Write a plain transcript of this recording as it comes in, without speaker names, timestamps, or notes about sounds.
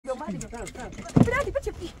Brati,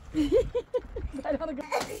 facci.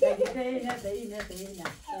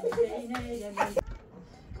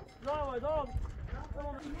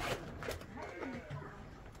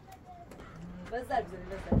 بزر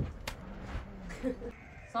بزر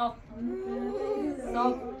صاف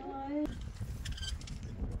صاف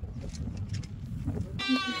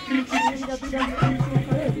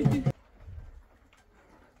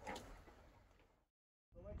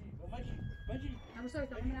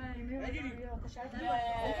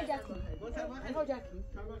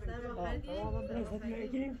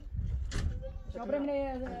شابر من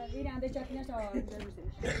ایران ده چاکی نشد.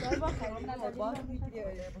 شابر خیلی من از بالا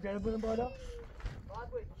میگیره. بگذار بریم بالا.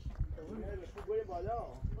 بریم بالا.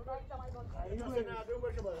 اینو سنادو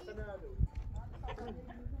باشه بالا سنادو.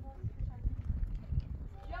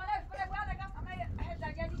 یاره فرق وارد کام اما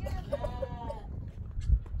داگه دیگه.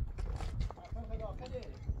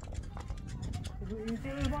 این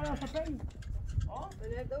چیه بالا سپری؟ ها؟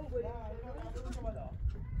 نه دو بریم. بالا.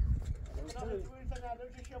 سنادو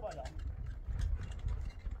چیه بالا؟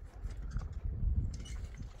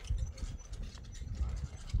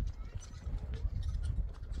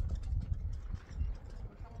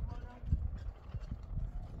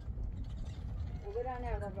 برای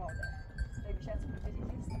نرده راده. نمیشه از کجایی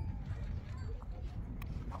نیست.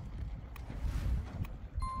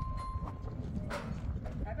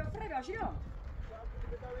 ابی افراد بیاشیو.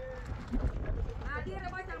 عادی رو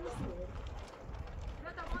باید تموشی.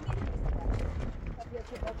 نه تمام نیست. ابی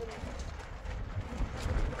چه بابی. نه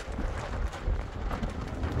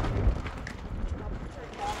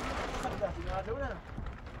نه.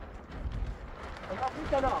 اما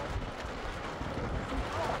خوب نه.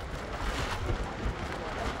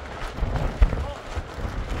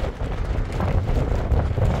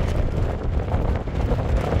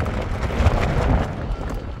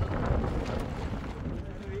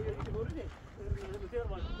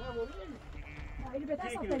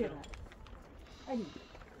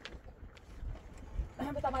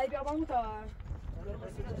 Vamos a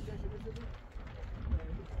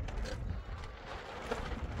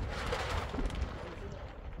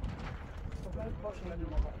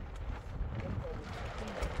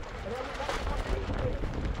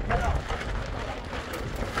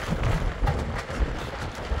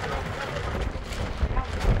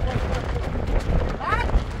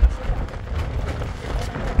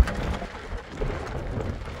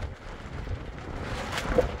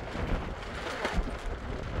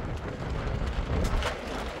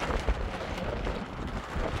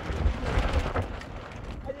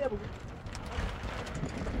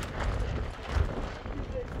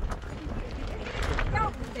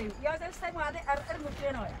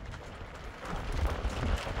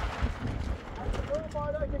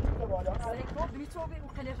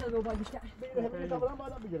بالا بیشتر. بیرون بالا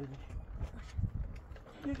بالا بگیرید.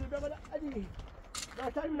 دیگه بالا علی.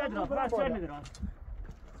 بهتر ندارم. بهتر ندارم.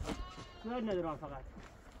 ندارم فقط.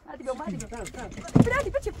 عادی بیا عادی بیا. برادی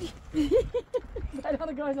بچه. علی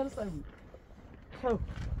هر گاز داره سامی. خو.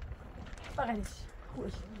 بغلش.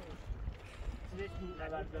 خوش. زیت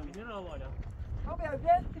می‌دارم نه بالا. خب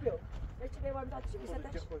بیا بیا. بچه دیوار داد چی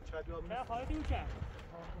می‌سازش؟ چای خواهی چه؟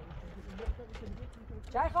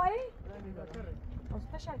 چای خواهی؟ از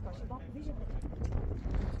تشکر کاشی با ویژه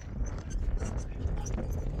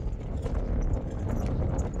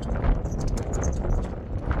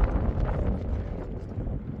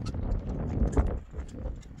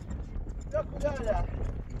یا کجاله؟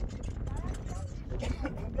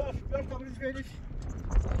 گاش تمرین کنید.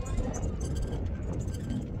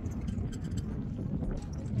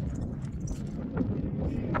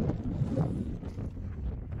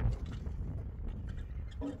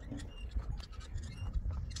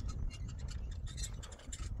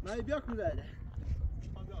 Nej, björk där.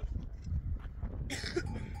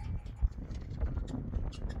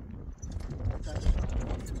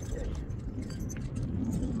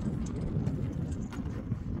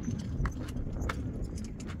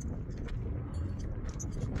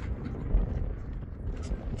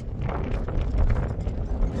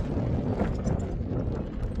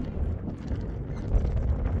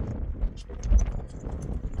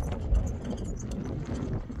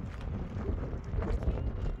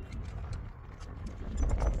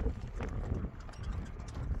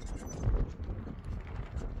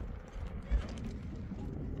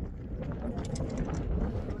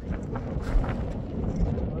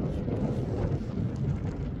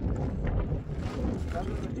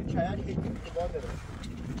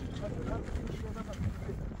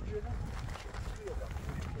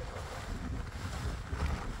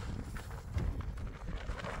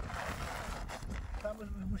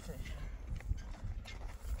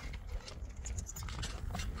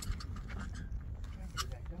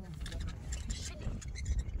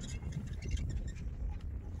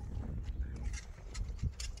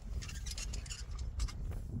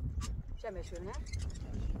 شمشون نه؟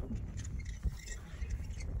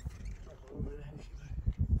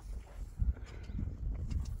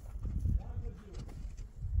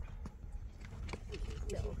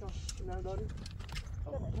 نه داری؟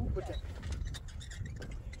 خوب بچه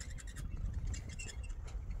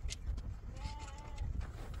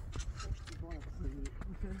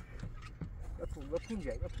وپون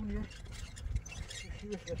جای وپون یه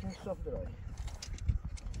شیوش صاف درای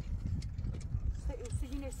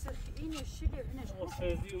سجين السخين الشلي هنا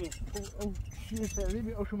او شيء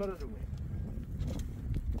سريع او شو مرة زوجي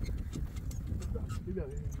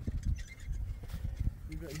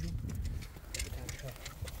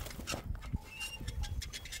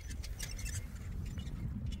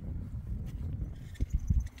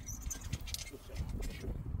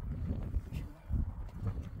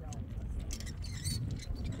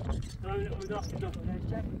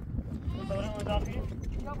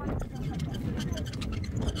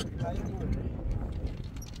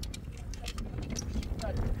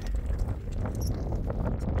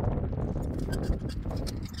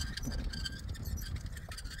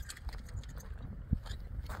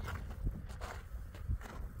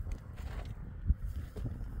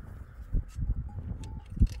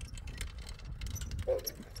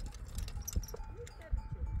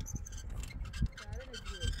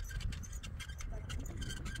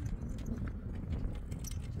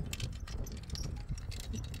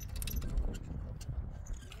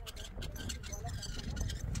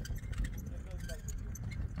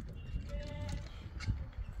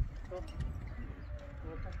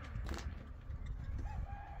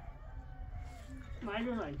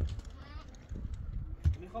ماي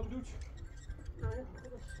میخوام دوچ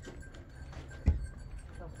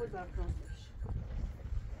خود برفرازش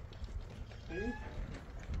ای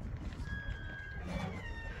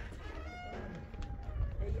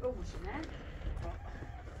اوش نه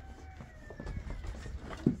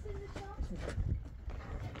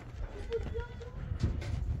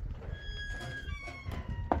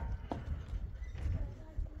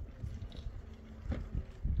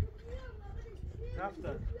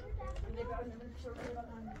رفتن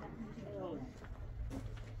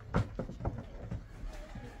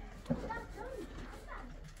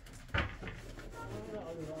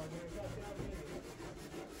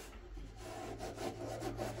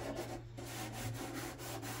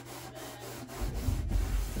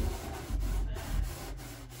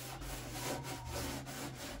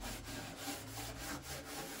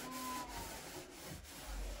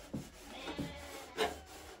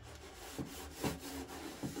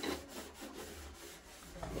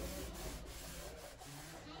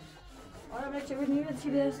چه بود نیمه چی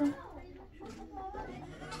بیرسم؟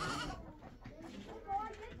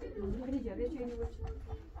 بگی جا بیا چه اینو بچه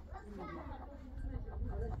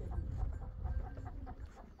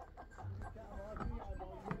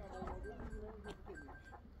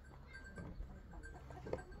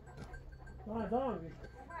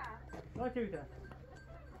چه بیتر؟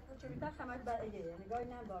 چه بیتر خمش بر ایه نگاهی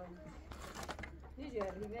نم دارم نیجا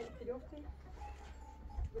ریمه پیلوفتی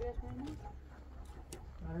بریش نمیم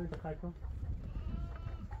آره بخوای کن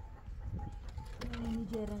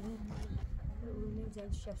نیجا رغیر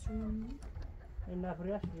نیجا شفشون این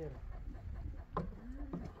نفریش بیاره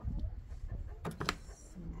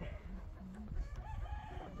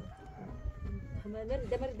همه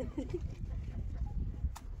دمر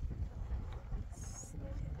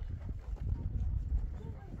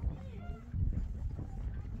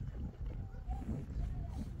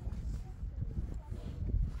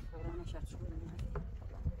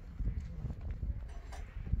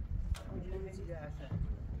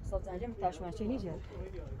صوت زنجم تاش ماشي نيجي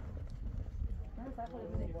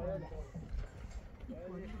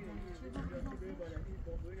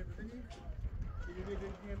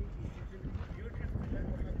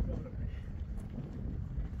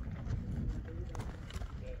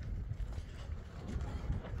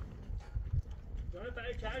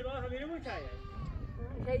چای با همین مون چای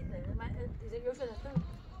هی من اذا شده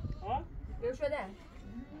ها شده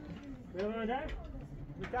ببینید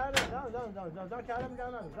می‌کردم زام کردم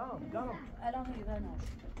زام الان هی غناش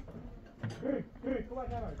کمک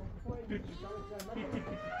کردم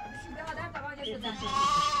شده آدم توانه شده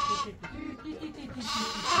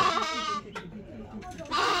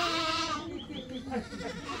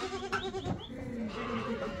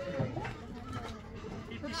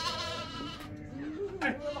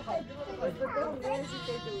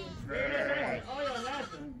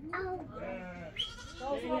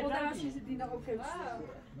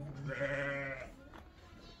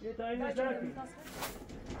یه تا این نشدی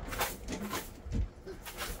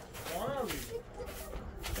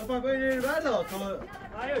بابا ببین بردا تو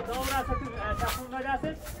آیا دام راست تو تخم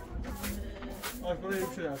مدرسه آش برای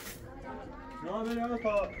شده نه بریم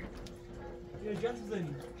تا یه جت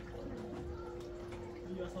زنی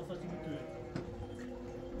یا اساساتی میتونه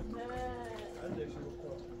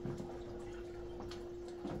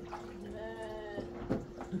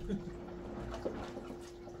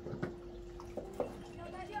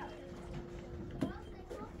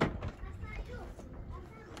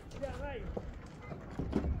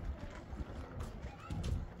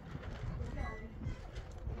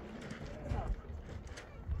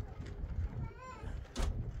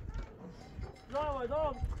نه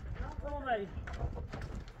دام بری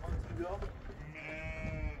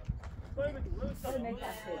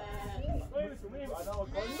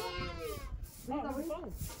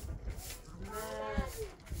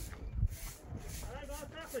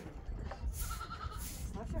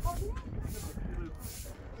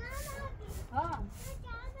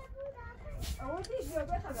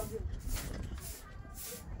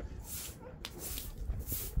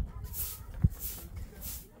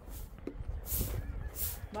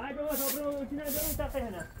ما جوا صبروا وتنا جوا تحت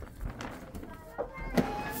هنا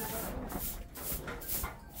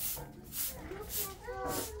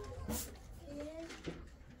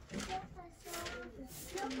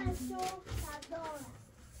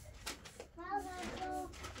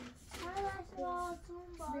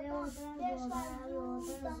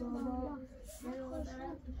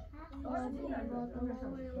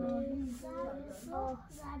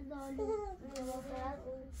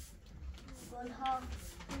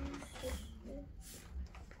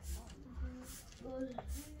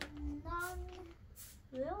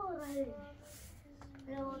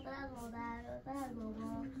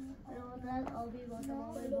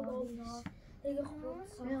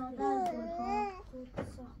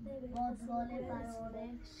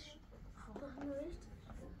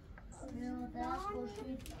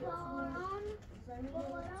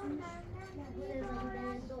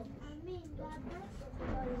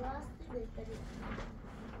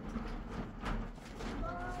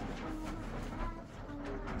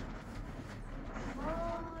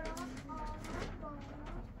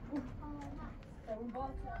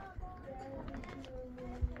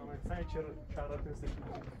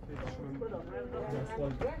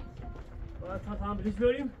هم بریش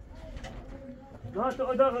بریم نه تو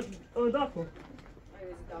ادا کن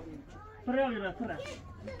پره را پره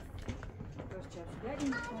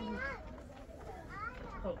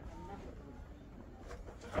خب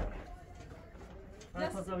من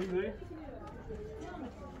فضایی بریم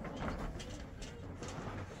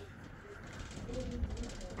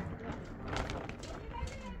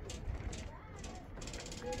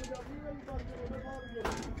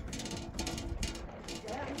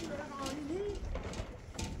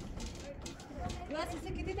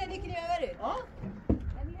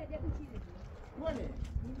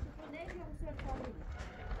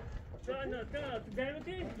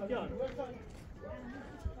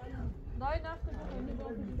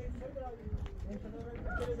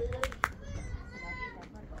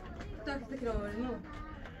Tak tekrar no.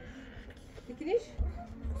 Fikriş?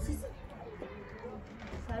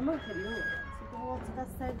 Sarma kırıyor. Sıkı olsa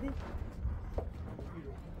serdi.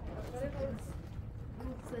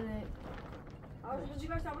 Sene. Ağız bucu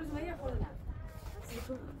kaç tane burası meyye koydu.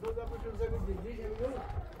 Burada bu cümle bir değil mi?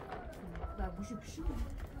 Da bu şu pişiyor.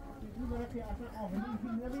 Bu da ki artık ahını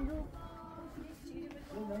filmle biliyor.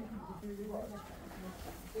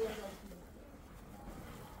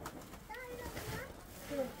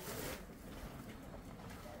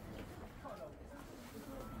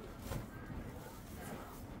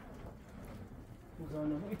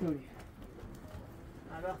 زانو اینطوری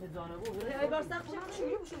هر وقت زانو بود ای باستم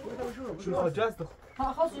شو خجسته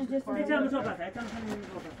ها خاص جست یکم مصافحت یکم همین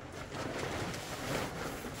مصافحت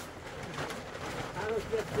هر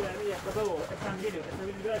وقت بیاد یک بابا استعملی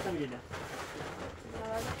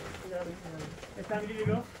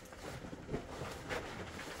رو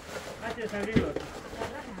هات استعملی رو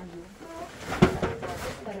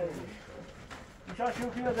شو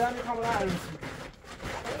شوفي ده كاميرا عروسي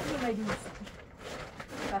ما يدوس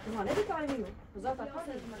فاطمه انا دي كاميرا بالظبط خاص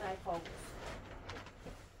ما رايح فوق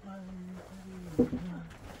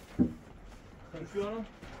شو انا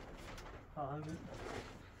ها هذا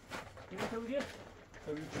كيف تسوي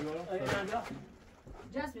تبي شو اي انا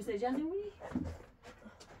جاس بس جاني وي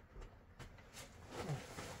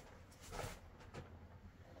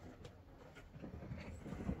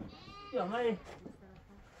يا ماي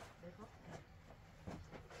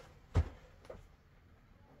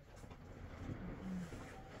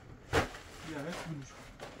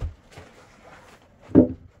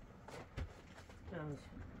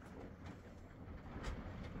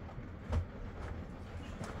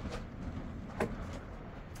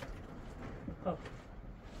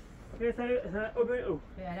Che sai o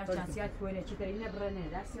la scienziata quelle cittadine brane,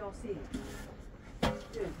 la scienziata.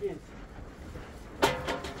 Bien.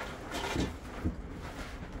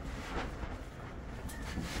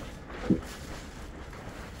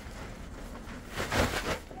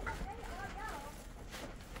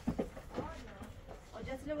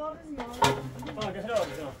 Oggi le vuole no. Oh, già se lo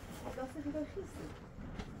vedo. Adesso che lo fissi.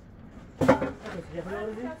 Già se lo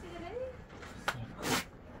vedo.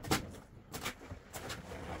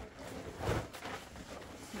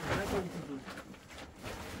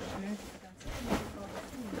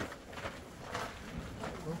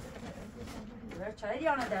 C'è di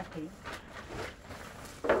una da qui.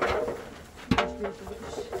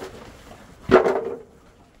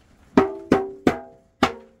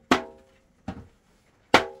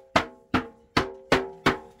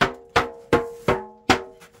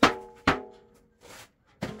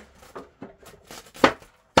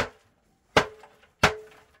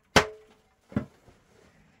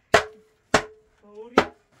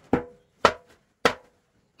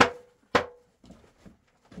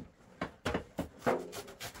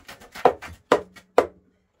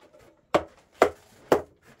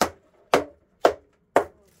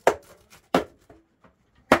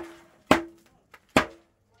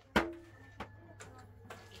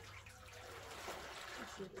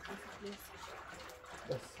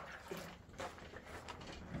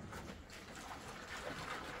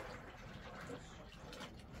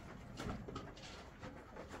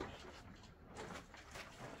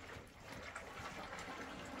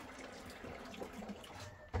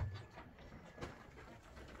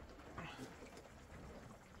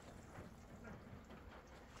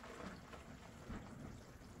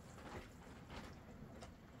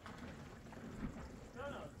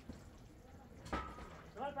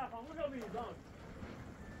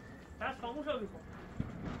 خاموش رو میکن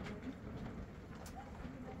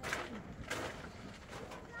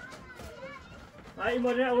این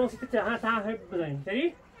مادر اون سیت تحقیق بزنیم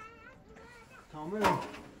سری؟ تمام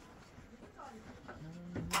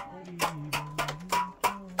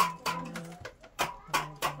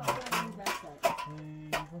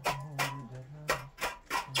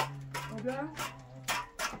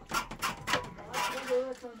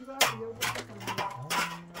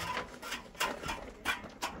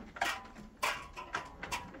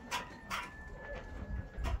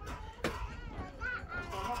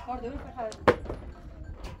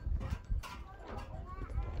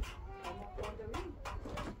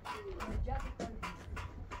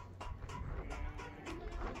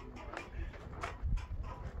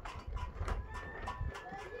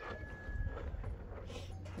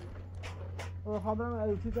خبرم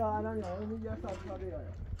الکی تا الان یعنی یه ساعت کاری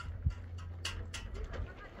یاره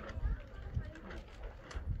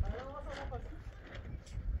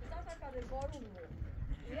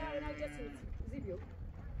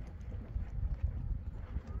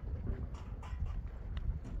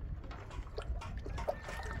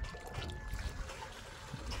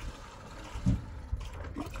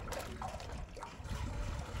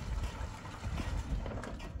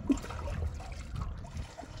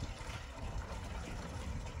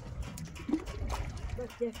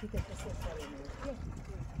Gel bir dakika ses alayım. Gel.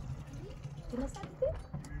 Bu nasıl gitti?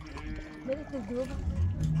 Nereye gidiyor bu?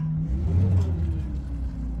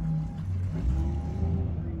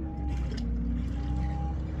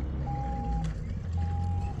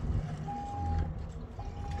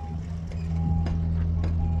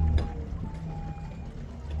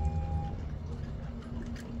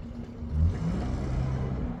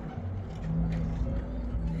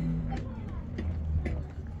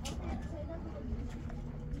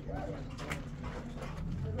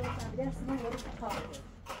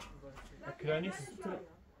 نیست.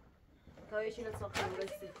 تایشی نساخته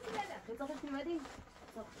برستی. خیلی می‌مدی؟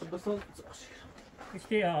 بس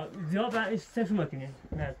işte زیاد ben istesem makine.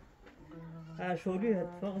 Ne? Ha şöyle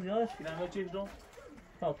çok ziyad. Plan çektim.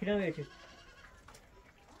 Ha plan verecek.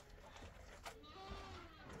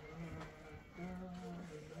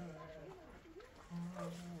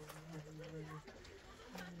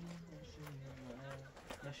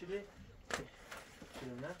 Naşide.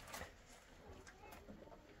 Şöyle.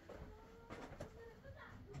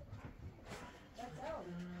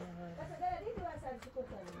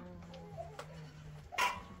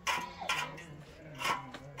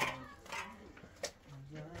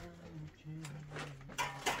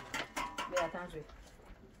 Attends,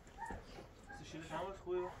 C'est chez le chambre, je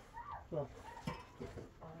crois. Bon.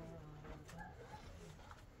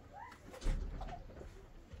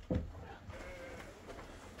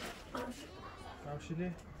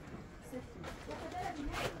 Hamşire.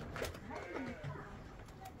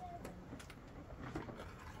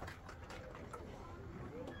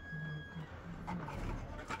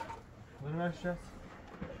 نشست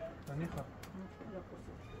نمیخوام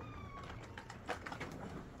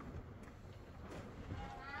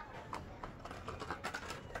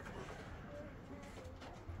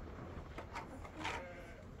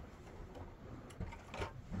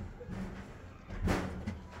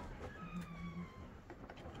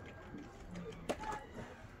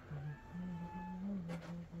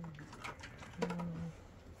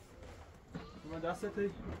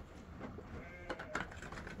دستتی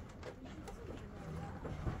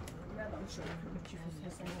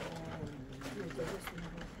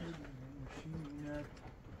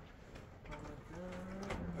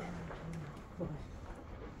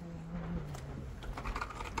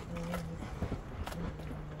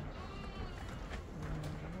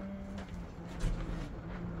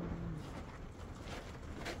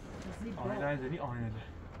آینه زنی آینه ده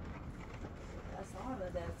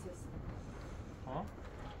ها؟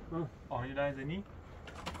 آینه زنی؟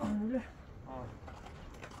 آینه آه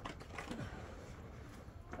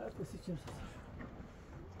کسی چیم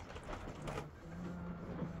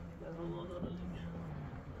سازر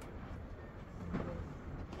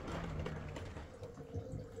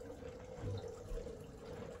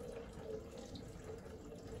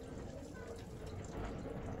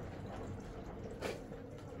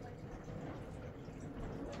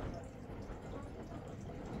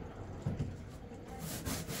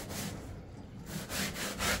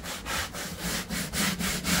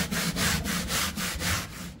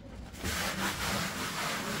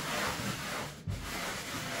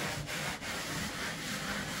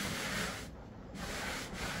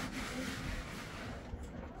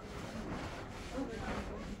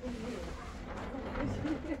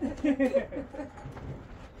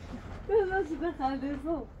Nasıl da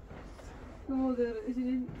haldeso. Ne olur,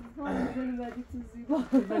 şimdi falan görmedik sizi.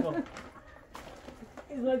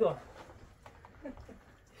 İzle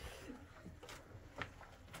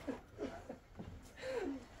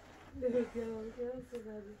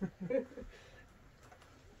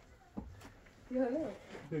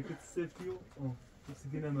Perché ti senti io? Oh, si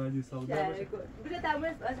tiene meglio salutare. Yani, bir de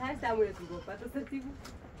damar, her damar yapıyor. Bak, sırtı bu.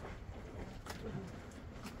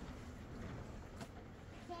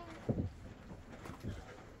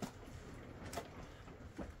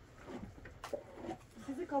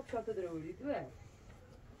 Sizi kapşapta duruyordu, değil mi?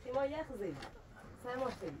 Şema yakızıydı. Sen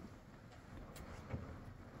başlayın.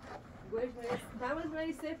 Gosh, tamam mı?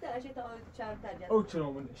 Ben sefte aşağı ta çantar ya. Oh,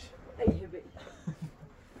 çanı منش. Ay be.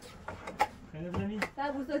 خیلی بزنی؟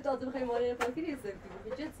 تا بوسه تا تو بخوای مالی فاکی نیست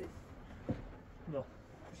که جنسی. نه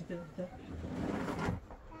پوشیده بده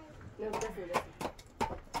نه بده.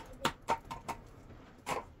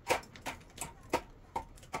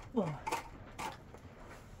 واه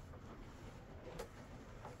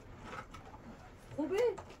خوبه؟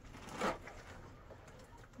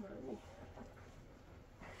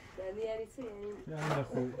 یعنی چی؟ یعنی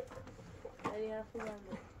خوب. یعنی خوبه.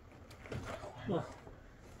 واه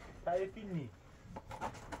برای فیلمی.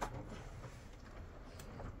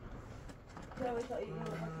 چرا تا این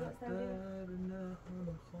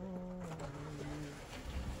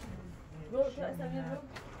رو چه اسمی رو؟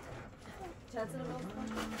 چند سال رو؟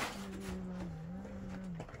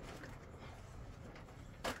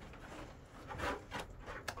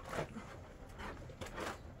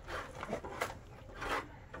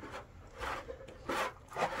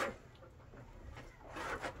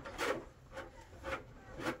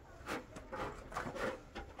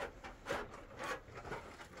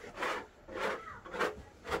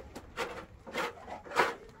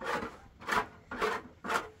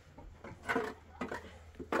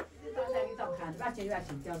 بچه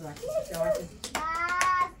叫做叫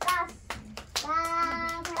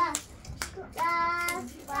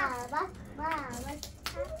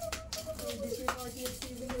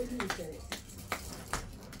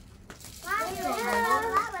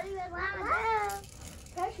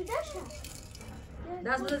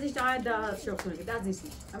Das muss ich da da schon kriegen. Das ist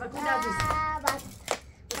nicht. Aber gut, das ist.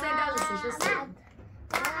 Das ist nicht.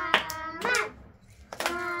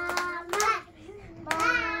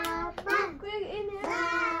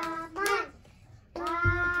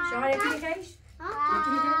 شما یکی میخوایش؟ یکی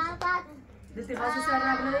میخوایش؟ دستی خاصی سر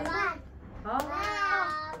نبرده؟ ها؟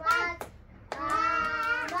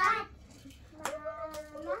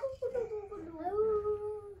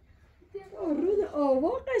 رود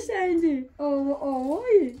آوا قشنگی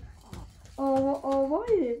آوایی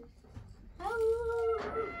آوایی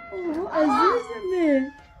آوا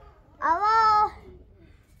عزیزمه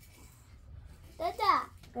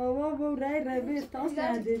آوا برای ربی تاس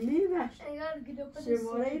ندمی باش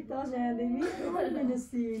شماره تاس ندمی رو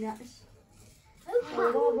بنستینش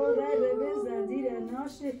بابا بره به زنجیر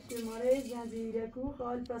ناشه شماره زنجیر کو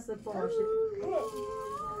خال پس پاشه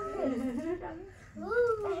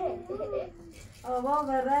آبا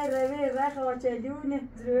برای روی رخ آچلونه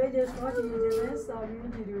دروی دشماش میجمه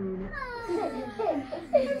سامیون جیرونه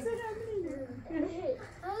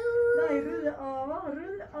دای رود آبا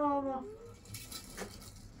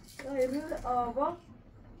دای رود آبا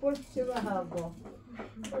پشت به هوا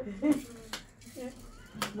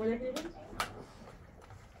مولکی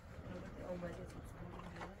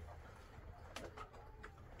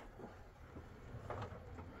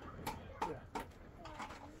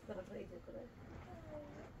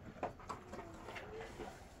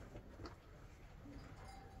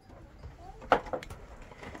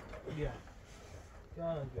Yeah.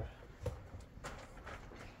 Gel.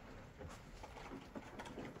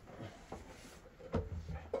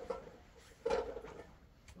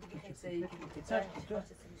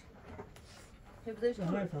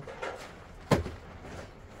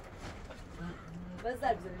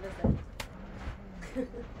 بزر بزنی بزر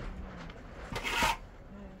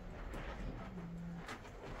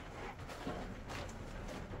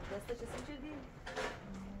دسته چه شدی؟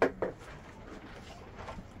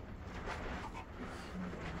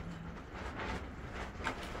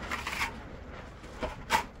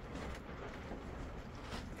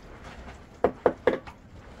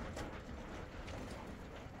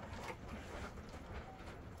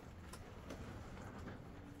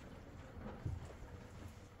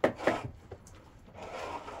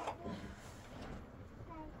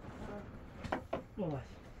 باش.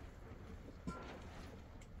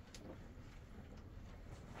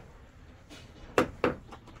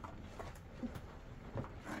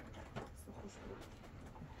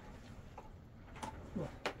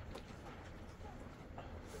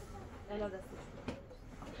 الا دستش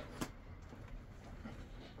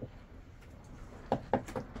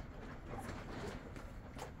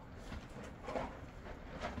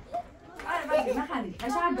آره ما خلي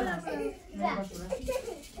عشان بنص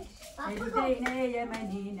دينا يا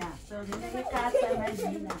مدينة صدقني قاسة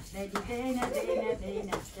مدينة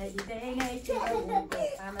دينا دينا يتبوك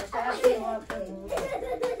أما شافي وطبوك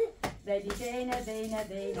دينا يا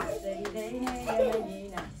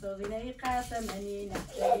مدينة صدقني قاسة مدينة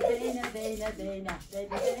دينا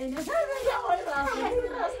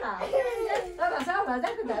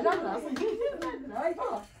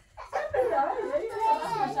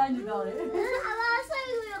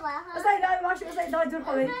Zij daar was je, zij daar doen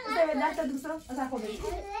gewoon. Zij weer daar doen zo. Zij gewoon.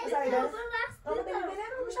 Zij daar. Dan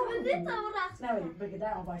moet je weer naar huis. Nou, ik ben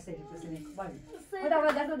daar al bij steken tussen ik. Bij. Wat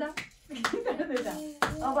daar daar.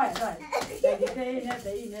 Oh, bij, bij.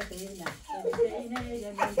 Dina.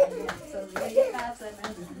 Zo weer gaat ze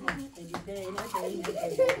met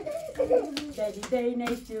Dina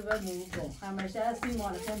je we move. Ga maar zelfs die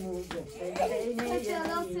man gaan move.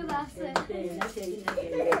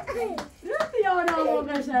 Ja, nou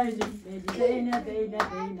gaan zij doen. Dina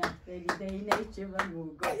je we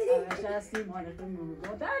move. Zelfs die man gaan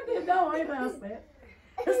move. Daar dit nou hij rast.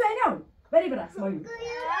 Dat zijn nou. Very brass, mooi.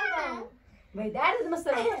 Maar daar is mijn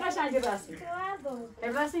stem. Ga jij je brass.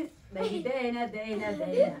 Het was niet. Dina.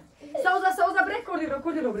 Souza, break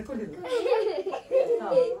coliro.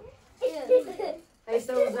 Hey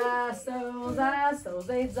Souza, zona,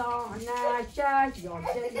 chat, Souza.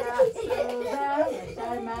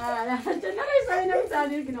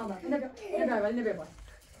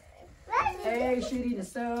 Hey Shirine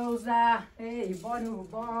Souza, hey Banu.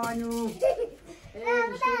 Hey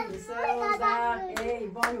Shirine Souza, hey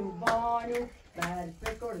Banu. Bad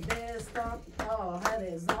record this stop, oh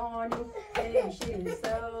hade zonu. Hey Shirine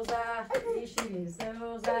Souza,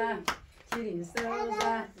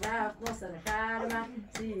 rap nossa karma,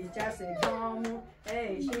 si charse gomu.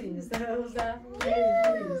 Hey Shirine Souza,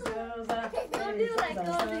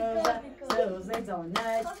 Souza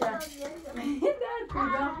zonacha. Daar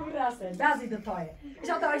kuda kurase, dazi de toje.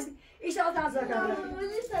 Ich zal het aanzakken.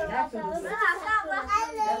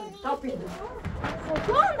 Top in.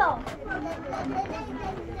 Secondo!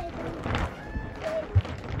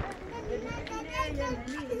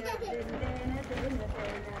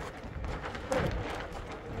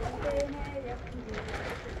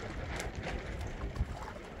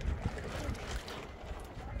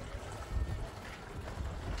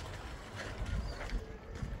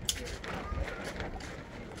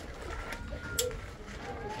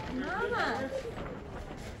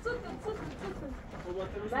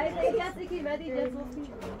 Vai kesti ki vedi je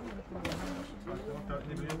Sofi.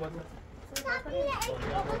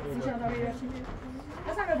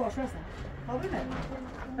 Hasan boş Hasan. Abi ne?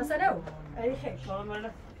 Hasan o. Ay xeş. Tamam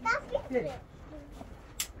öyle.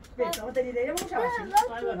 Aspetta, ma te li leviamo già?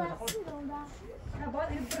 Sonda. Una volta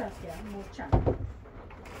che brasca, moccia.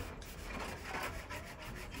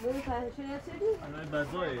 Bunu şöyle söyleyeyim. الان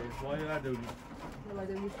بزای وای ردونی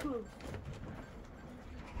Normalde mutlu.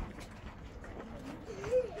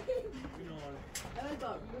 Evet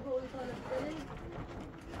bak, bu da o tarafları.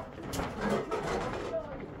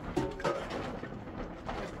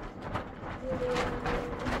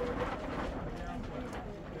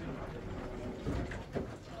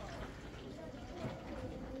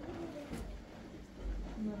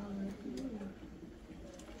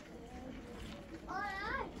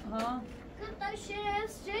 ها Kırkta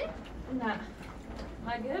şerefsiz. Ne?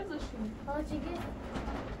 Hangi hırsızsın? Hacıgı.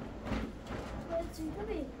 Hacıgı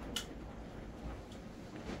bir.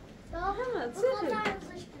 Daha Hemen, bu sıfır. kadar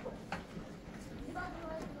hızlı.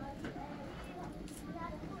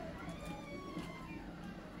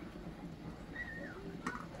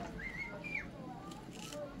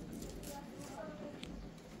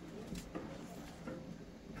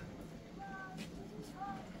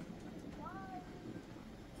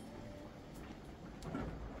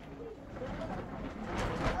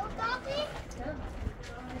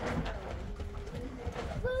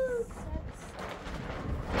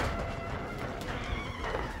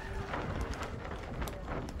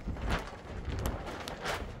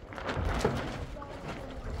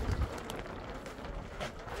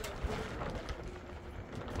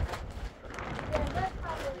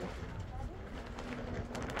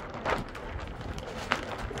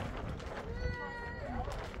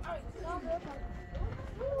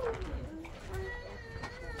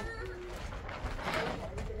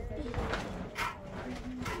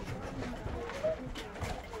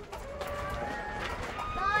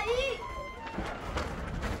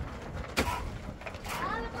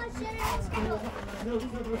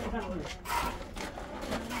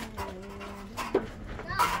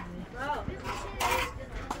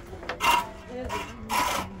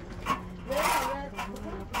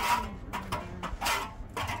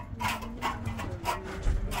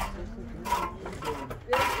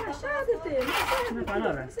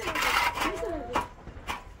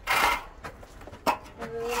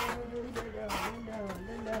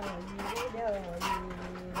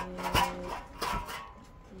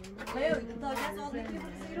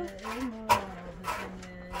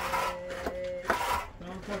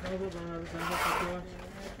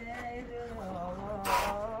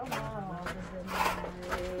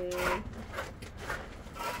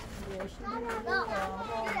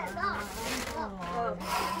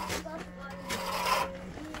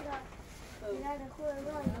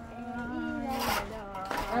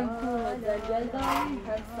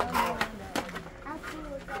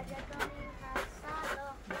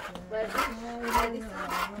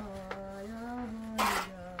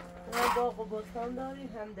 بستان داری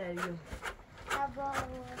هم دریا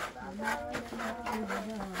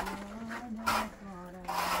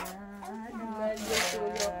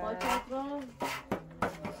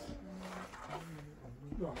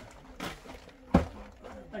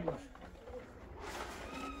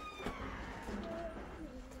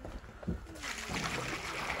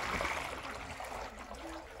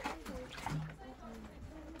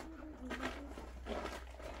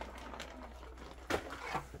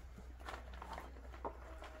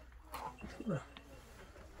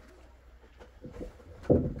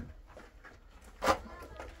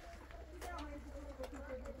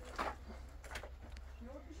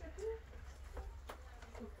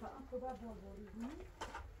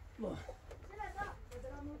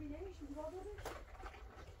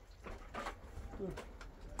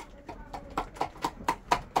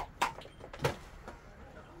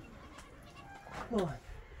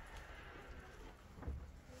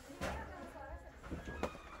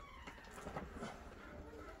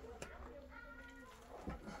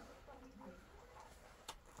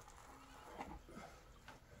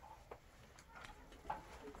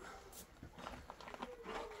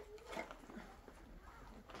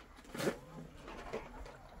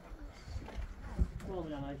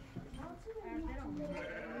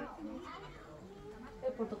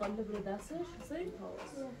portakallı bir dersi sayın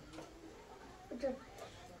havası.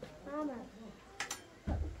 Mama.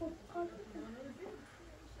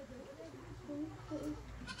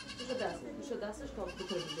 Şu dersi kalk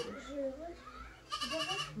tutabiliriz.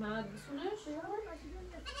 Mad mısınız?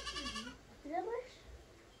 Yavaş.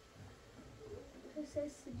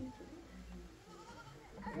 Ses değil.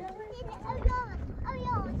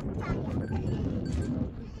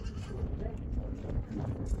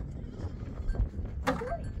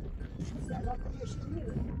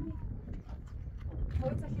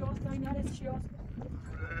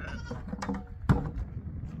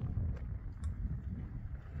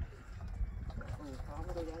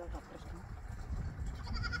 koyuyorlar kapıştım.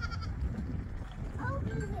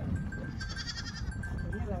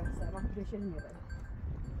 Ne var mesela bak güreşelim ya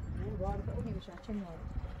böyle. Bu arada o gibi şey açamıyor.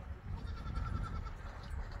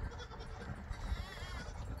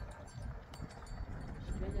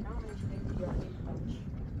 Ben de ne yapayım işte gidiyor.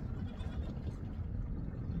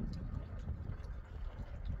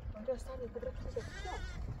 Quando stare per raccogliere tutto.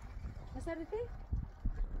 Ma serve te?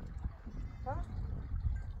 Ha?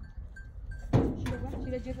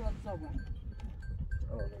 Şile cırı oldu sabah.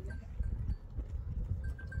 Öyle.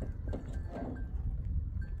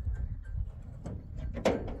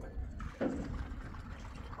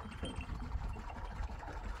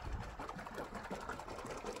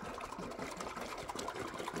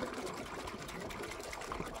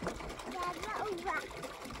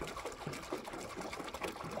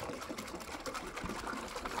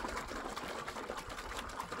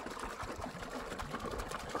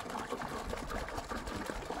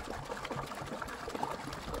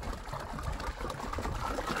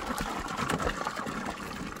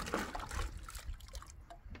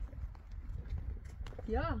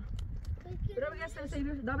 Ja. Dobra, ja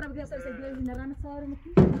sobie sobie na rano całe robię.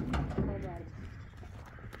 Dobra.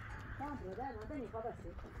 Dobra, daj, no daj mi podać.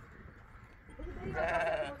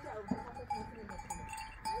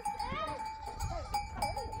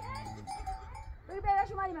 Wybierasz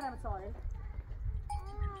mali na rano całe.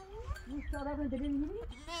 Nie chcę odebrać do mnie.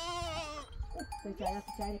 To cię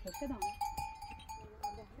proszę dam.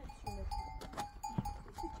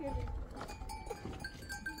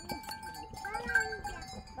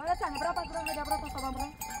 Ahora está, berapa sabam bro?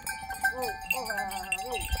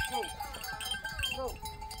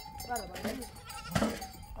 Para.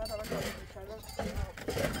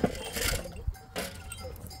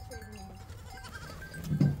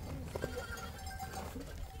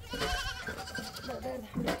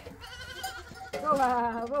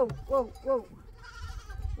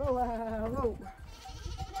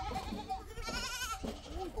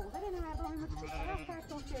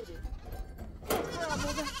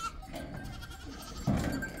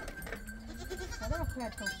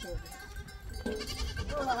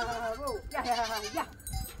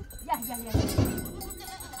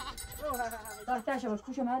 Tartışamaz,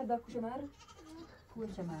 kuşamar, da kuşamar.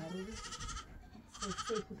 Kuşamar.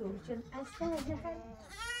 Sei kutorçun.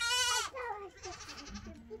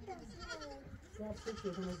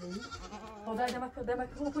 O da demek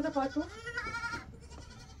hukuku da parçu.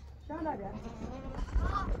 Şanda ya.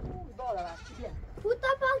 Dolar var. Puta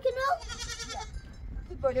parkın ol.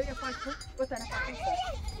 Böyle yaparsın. Bu tane parçu.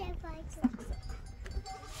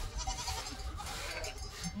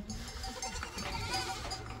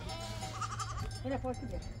 Hele parçu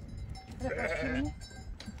gel. Hele parçu.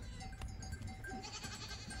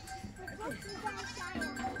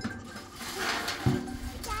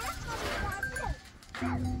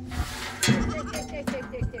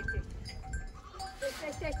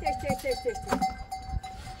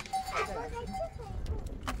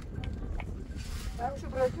 Vamos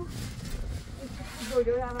şu bırakıp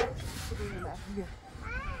böyle hemen buraya ver.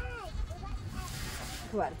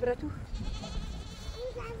 Var bırakıp.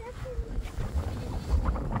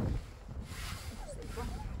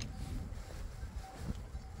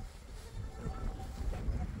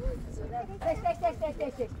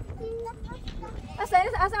 Tek.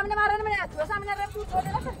 Asal mana marah mana tu? Asal mana ratu tu ada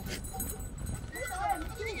apa?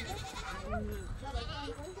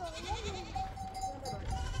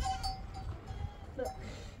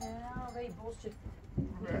 Very bullshit.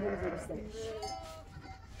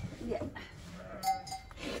 Yeah.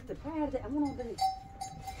 The perde, I want to do.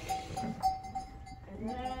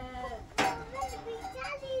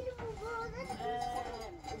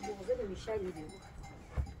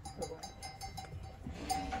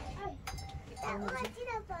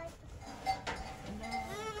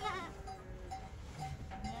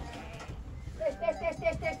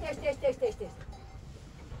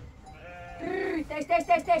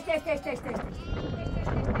 Test.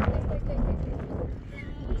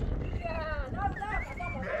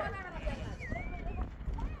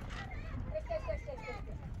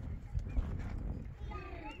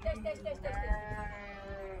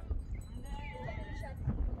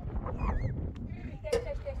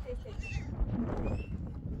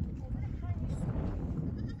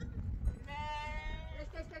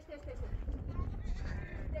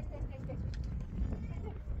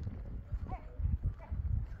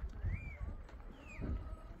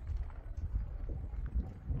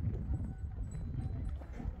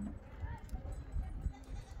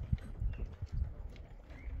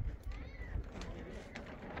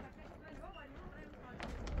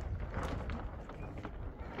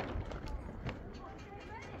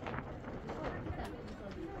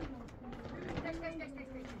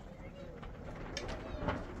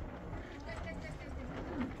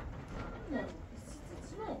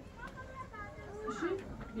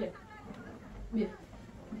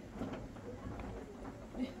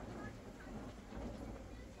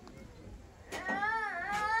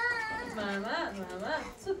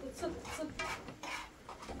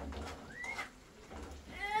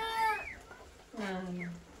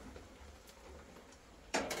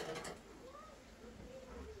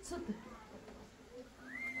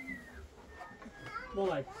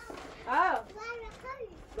 مامای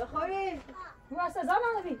بخوری تو اصلا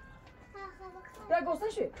زمان نبی ده گوسته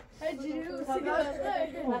شو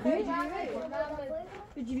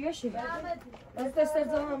بجریه شو از دست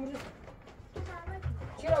زمان مرد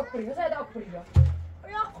چرا اکبری؟ هزا ده اکبری را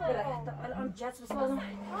الان جات بسازم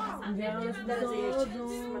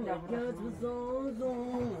جات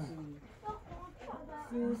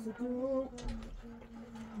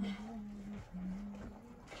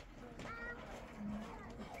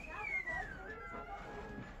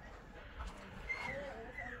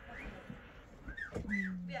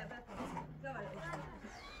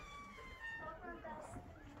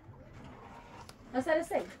Nasıl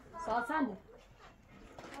şey? Saat sende.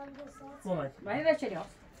 مامای Ben de çeliyor.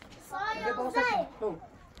 صاير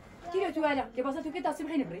Tira tu hala. Le pasa tu que tasım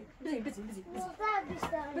hayır bre. Bizi.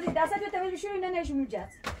 Bizi dasa tu tabii bir şey ne şu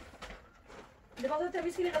mücadele. Le pasa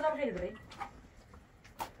tabii ki ne kadar hayır bre.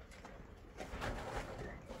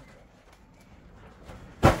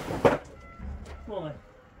 مامای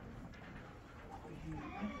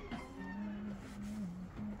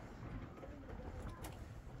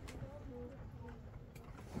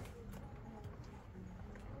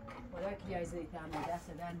ولكن يا زي تعمل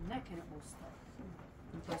داسة ده نكن بوسطة.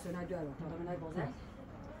 انت سنة دوالة طبعا من هاي بوزة.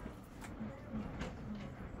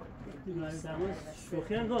 دیگه دامش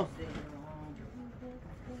شوخی انداز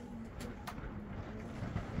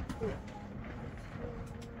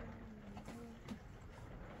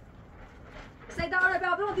سيدا أنا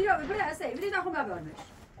بابا ديرو برا سيد بدي ناخذ بابا مش.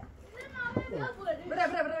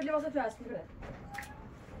 برا اللي وصلت فيها اسكي برا.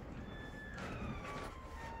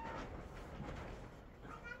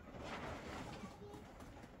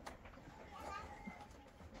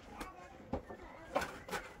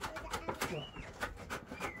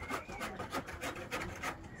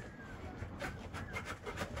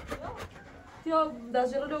 Ja, daar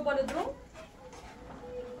zullen we ook bij de droom.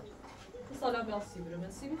 Dat zal ik wel zien,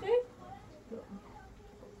 maar zie je?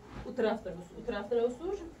 O trafter é o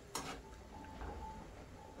sujo.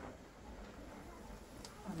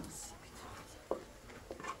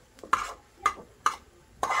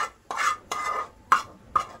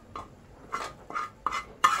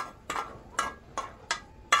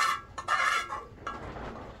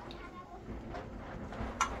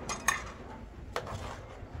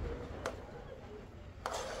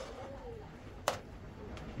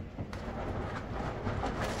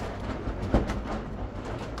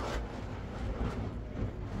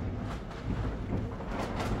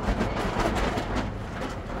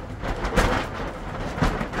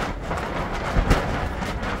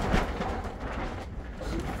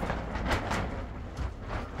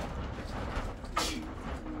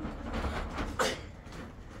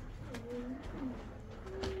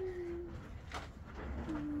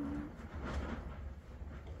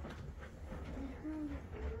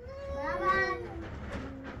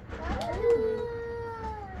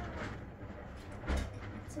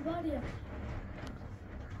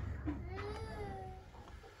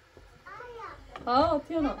 아,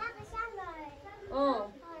 태연아.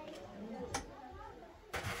 어.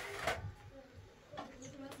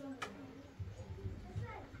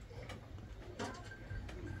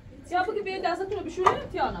 Ya bugün bir derse turu bir şuraya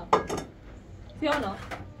Tiana. Tiana.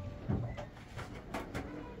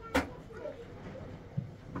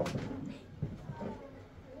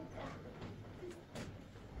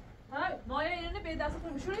 Ha, Maya yerine bir derse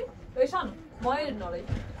turu bir şuraya. Eşan, Maya yerine orayı.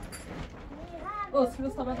 O,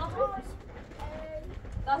 şimdi sabah ne yapıyorsun?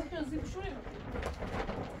 Derse turu bir şuraya mı?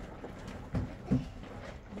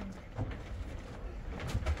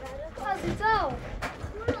 Azizão.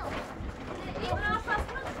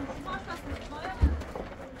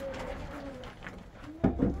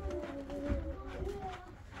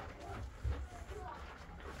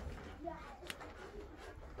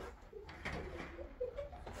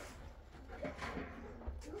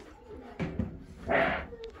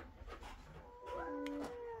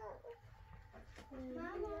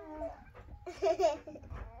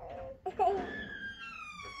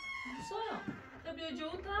 Sonra, tabii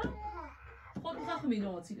Jota. خود میخواه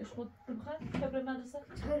خمیدون آتیلش خود میخواه خبر مدرسه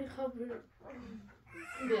چرا خبر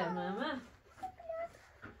بیا ماما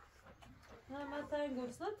ماما تنگ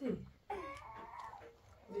گرسنتی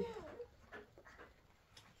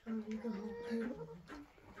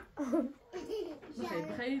بیا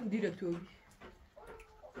بخیر دیره تو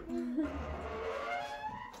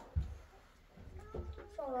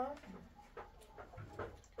سلام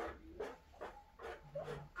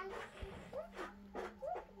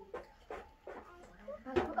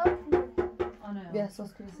بیا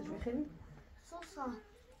ساس کنیسش بخیریم صوصة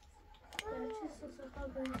چه صوصة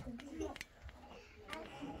خبر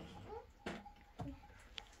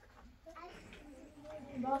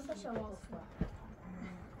واسه شما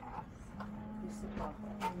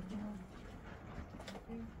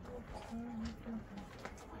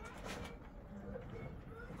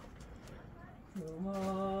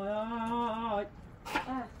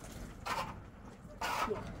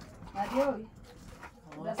هدیه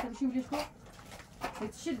دست بشیم بلیش کن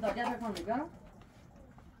بتشید داگر بکن نگاه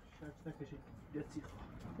شرط نکشید بیاد سیخ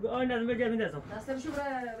آی نظم بگیر میدازم دست بشیم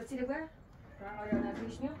به تیره بگه آیا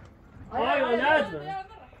نزدیش میاد آی نظم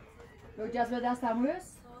لو جذب دست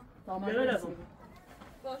همویست تا من بله برسیم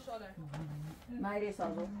باش آره مایری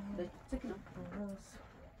سازو چکنم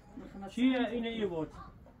چیه اینه ای بود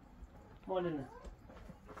مال نه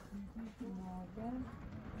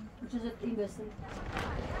چیزت این بسته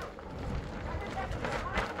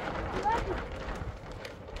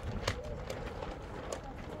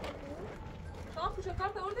شما کوچه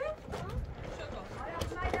کارت آورده؟ کوچه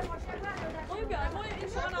کارت مایه بیای مایه این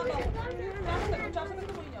شما نبا چند سکن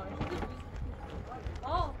تو این یاره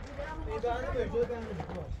آه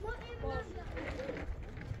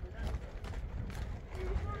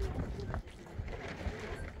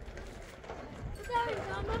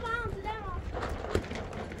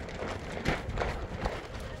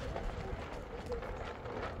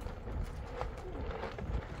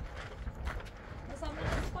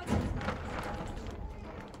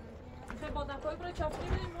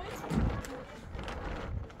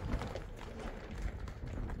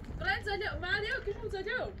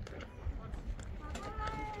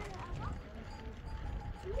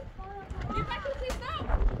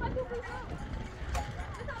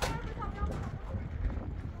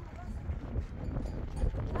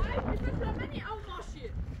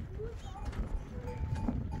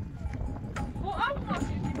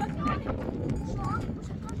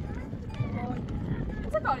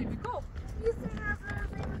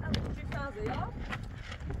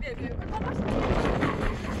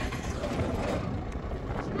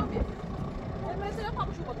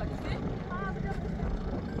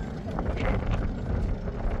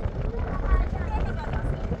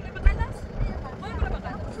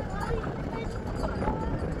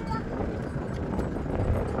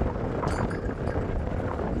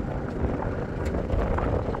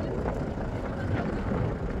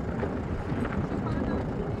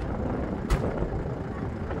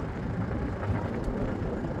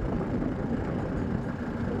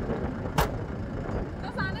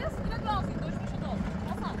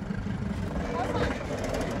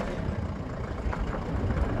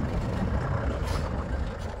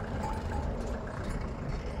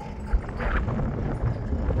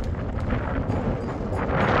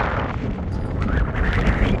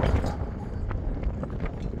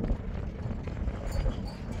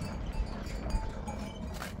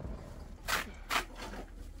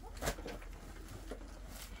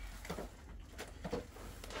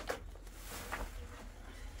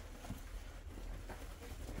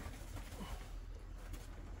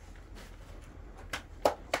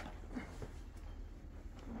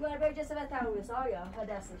برای جسد تاویس آیا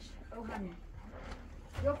هدستش او همین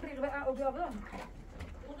یا پریق به او بیابدم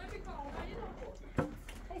اونه بیکن اونه یه نخور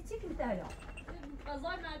هی چی که میتهلا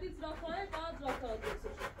غذای معدی زرافای بعد زرافای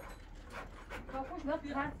دوستش کافوش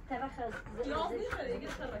باید هر طبخ از گیاز نیشه دیگه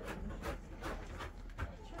ترکی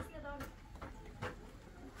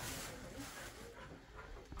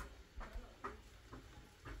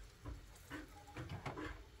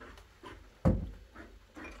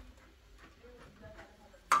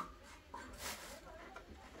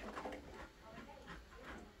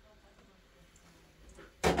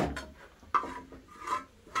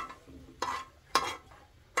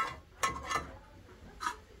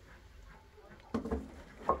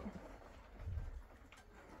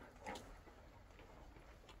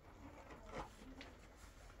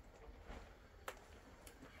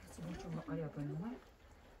آیا کنم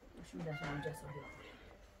شو دست من جسد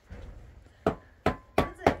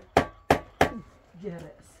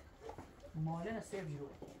جرس مالنا سيف جرو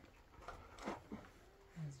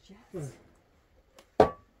از جرس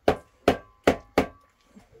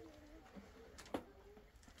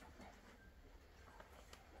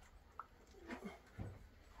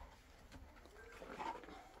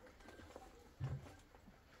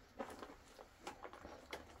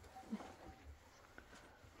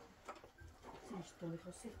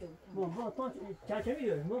Bom, já tinha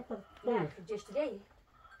visto, não tá. Gestirei?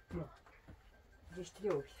 Não.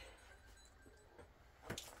 Gestirei.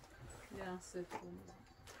 Ya sırf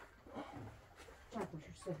Çarpmış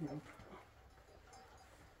şu sefer.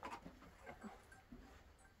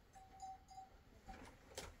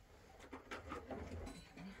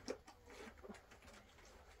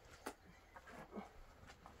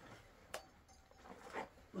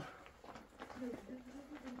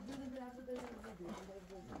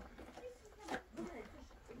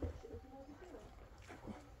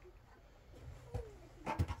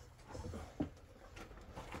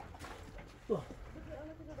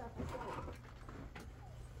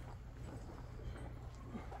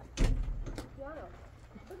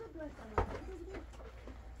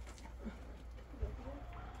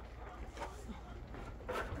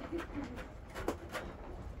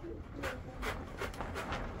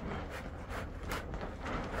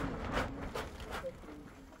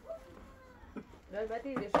 ما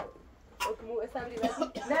تيجيش مو اسامري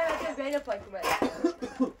ما لا لا تبعين فايكم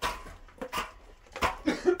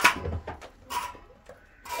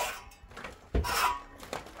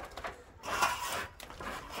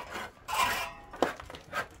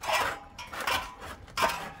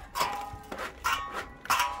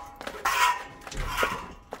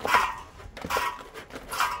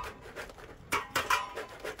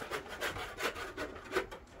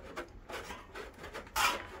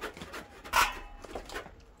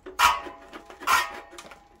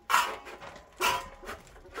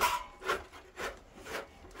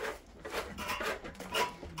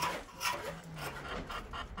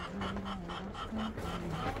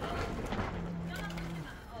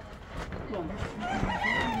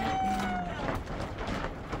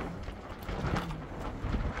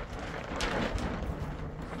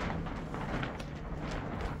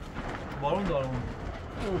بارون دارم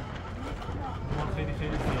خیلی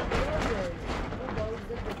خیلی زیاد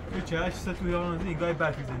تو چه 800 توی آن این گاهی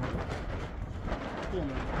برفی زنی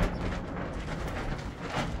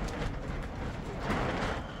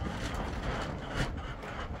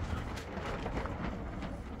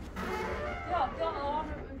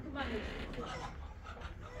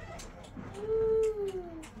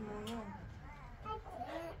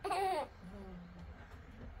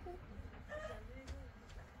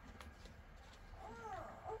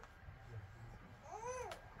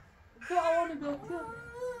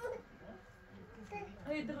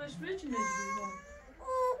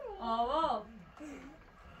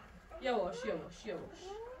Yavaş yavaş yavaş.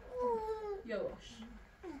 Yavaş.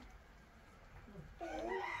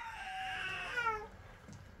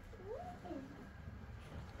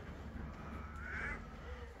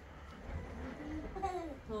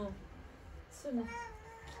 Ha. Söyle.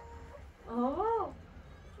 Aa.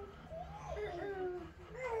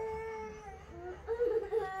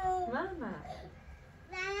 Mama.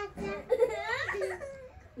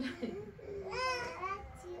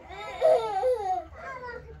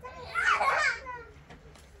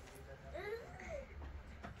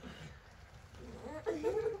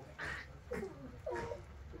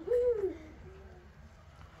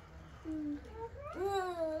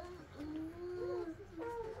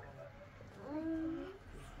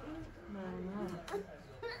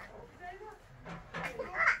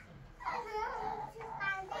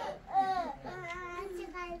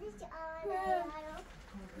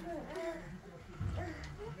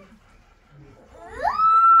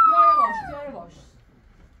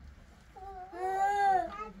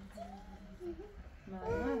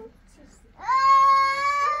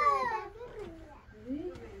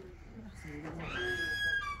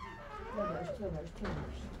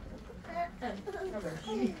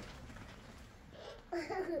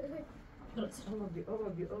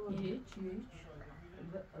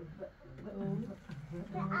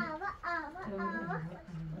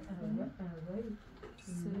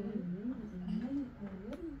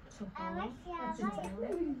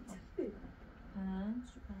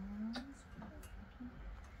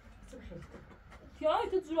 Ya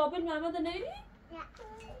itu zurabel Mehmet'e neydi?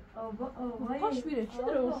 Kaç biri?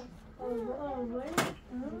 Kimdir o?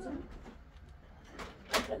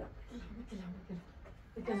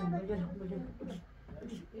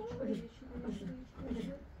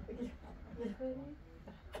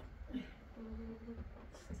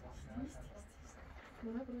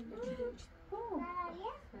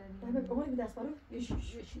 Evet, onu bir ders var. Yeşil.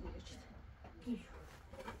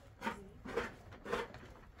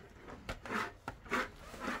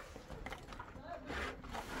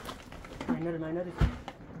 Aynen.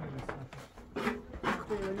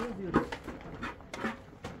 Öyle diyoruz.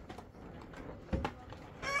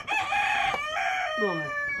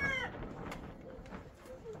 Normal.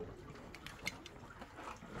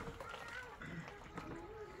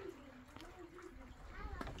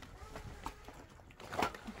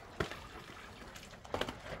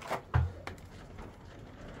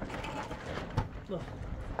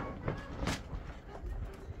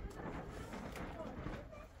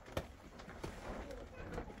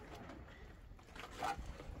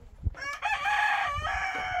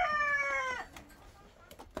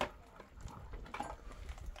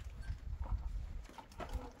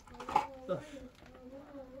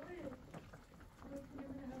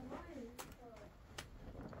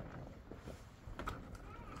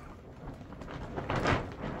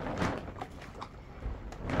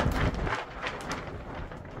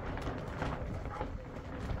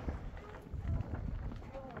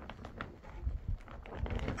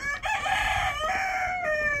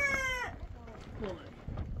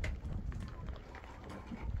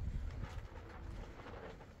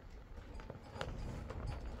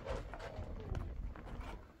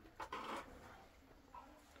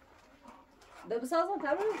 ده بسازم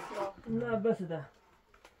تمرین نه بس ده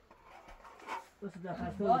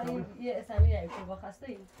خسته این یه اسمی هایی که با خسته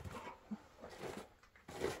این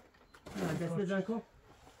نه دست بزن کن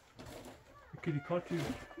Kili kalki.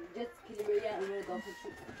 جت کلیمه یه امروز داخل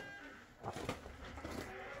شد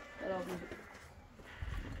برابر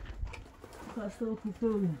خسته و کوفته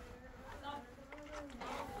بودیم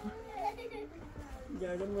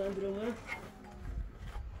گردم من درمه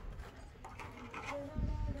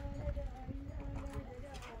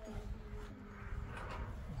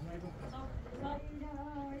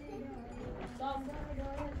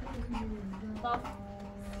صاف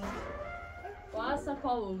واسه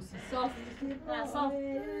پاوسی صاف نه صاف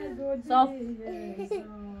صاف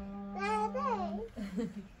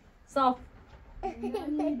صاف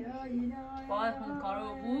باید خون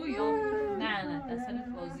کارو بو یا نه اصلا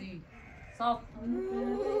بازی صاف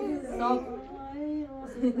صاف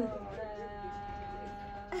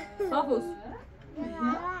صافوس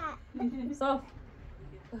صاف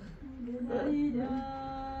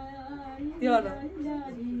يلا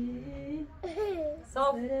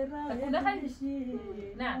صاف تكون خلي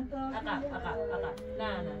نعم أقع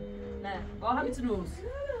لا هم يتنوس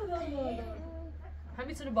هم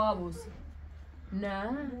يتنو بابوس لا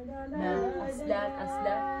أصلا لا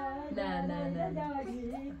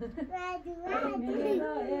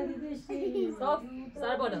صاف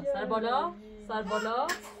سر بالا بالا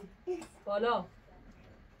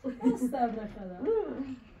استبرا خدا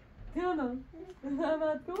يلا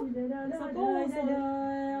همت كم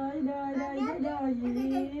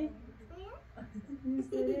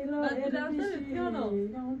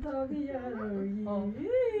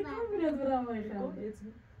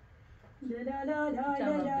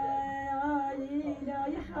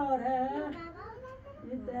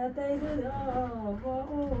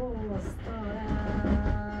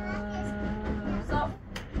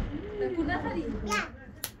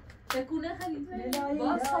تكون خليل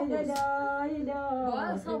باصبوس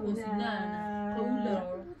لا قول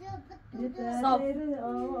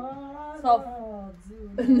صف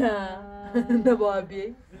لا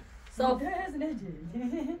نبابي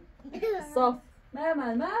صف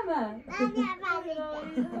ماما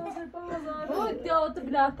هو انت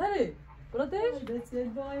تبلعتري براتش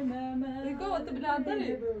باي ماما يقول انت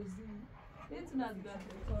بلعتري انت ما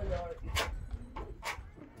تبلعتري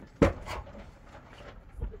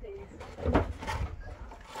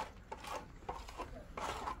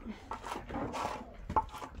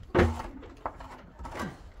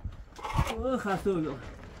خسته بودم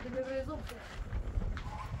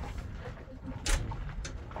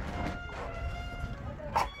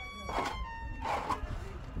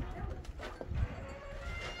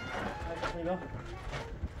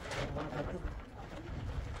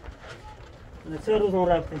سه روز اون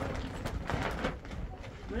رفتیم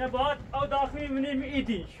من بعد او داخلی منی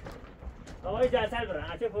مییدیش آقای جلسل برن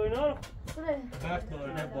عطه پوینا Bak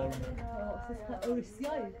doğru bol.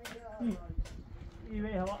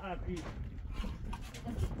 ایوه هوا ابری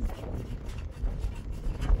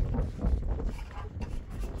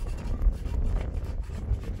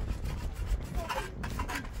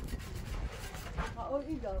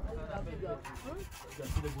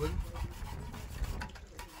Gel de bul.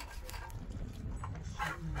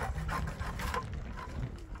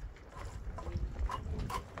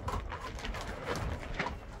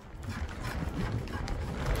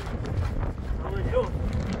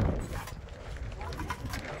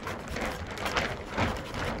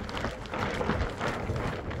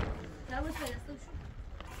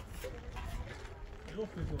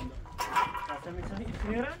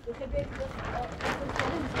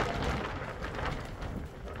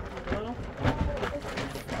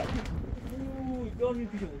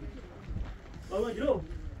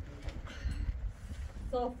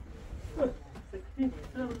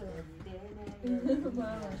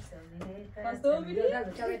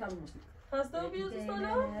 خسته بودی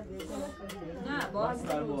سالا؟ نه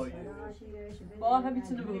با هم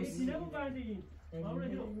میتونه بوسی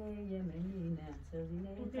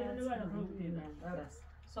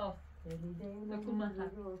صاف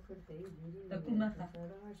تكون مخا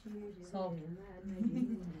صاف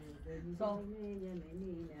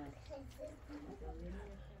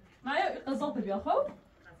معايا قصات بيا خو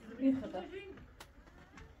يخدم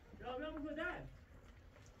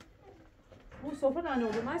مو سفره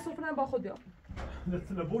نانو ما سفره با خود بیا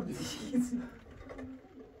Nasıl bordu?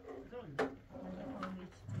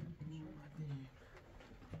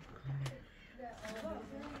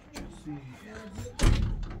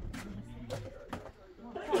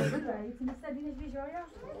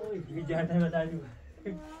 Bir cehenneme dali.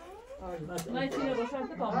 نه چیه روشن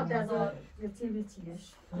که آب تمام در یه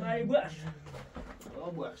چیش نه باش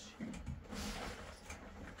باش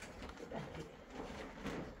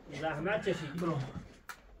زحمت چشید برو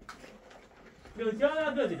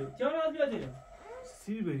جان بیادیدو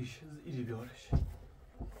سیر بریش ایری بیارش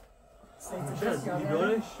سیده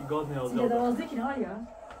بیارش گاز نیاز سیده دوازده که نه یا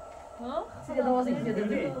ها؟ سیده دوازده که ببین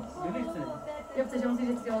دیده ببین یفته جان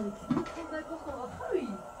سیده دوازده خوبی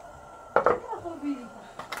خوبی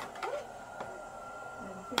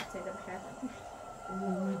سیده بخیر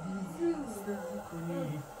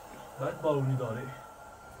بعد بارونی داره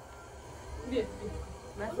بیا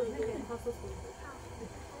من خیلی خاصه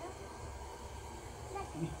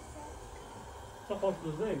چه خوش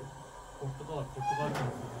روزه پرتقال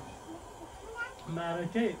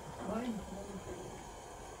معرکه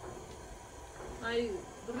ای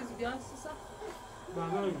ریز بیان سسا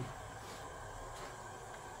بانایی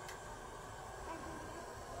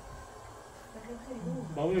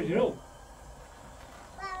باور جلو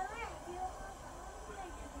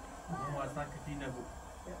ما اصلا کتی نبود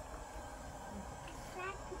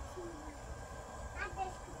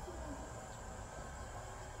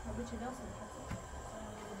Abi çeli alsın.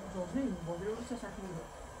 Doğru mu? Doğru olursa sakın yok.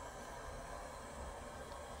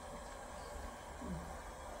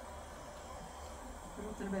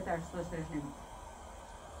 Bunu tırbe ters göstereceğim.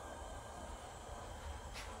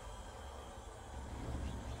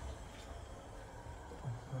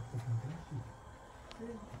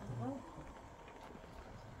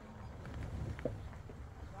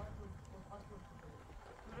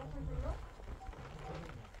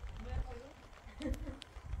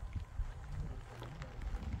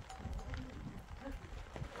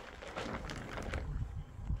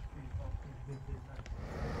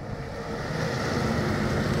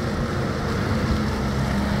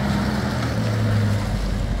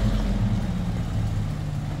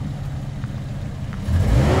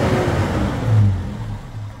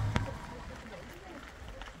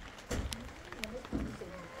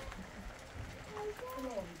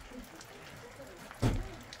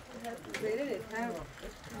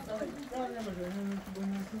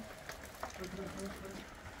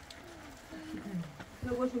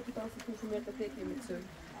 Eu gosto de estar com o chumento até aqui, muito sério.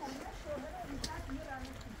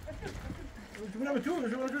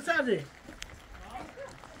 شو سازی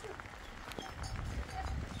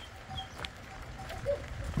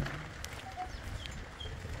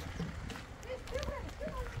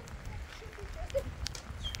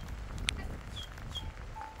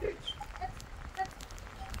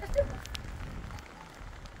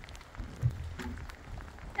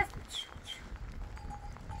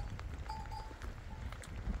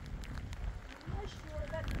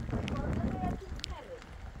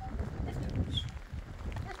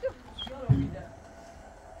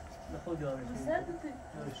خود یارش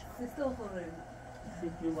Sextou, Floreno.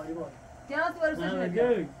 سیکلی بایی بار Quem é o teu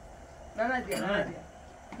نه Mehmet, گوی Mehmet.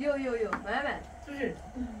 Yo, Mehmet.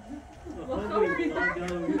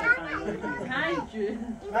 Hangi?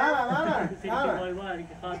 سیکلی بایی بار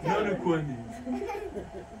که خاطر یانو کنی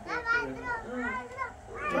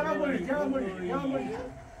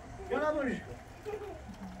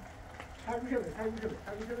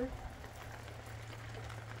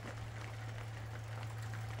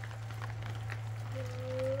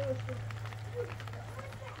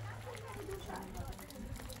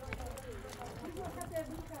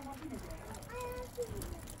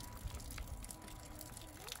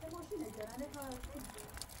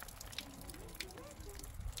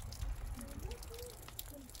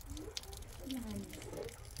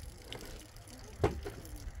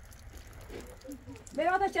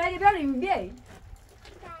بریم آتا چایی بریم بیایی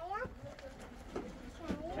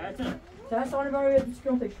چطور؟ چای سوانی برای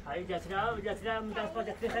دیسکانتش هایی جسرم دست با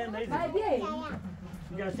جسری خیلی مریض بای بیایی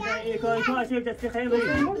جسری یک کاری تو هستی جسری خیلی مریض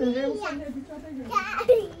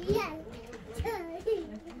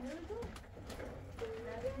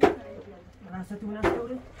مناسبتی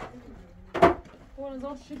مناسبتی اون از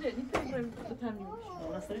آن شده نیفتیم به تمرین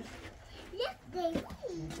مناسبتی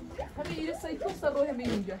همه ایره سایت کست روی همه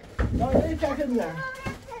اینجا من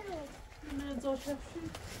از آن شفشی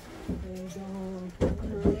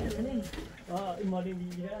این مالی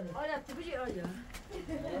میگیره آیا تو بجی آیا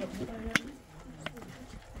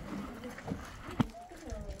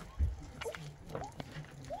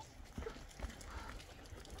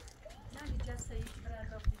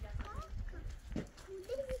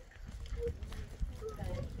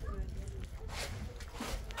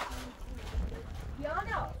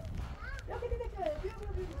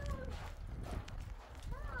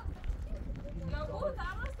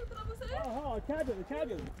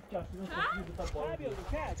چه بیاد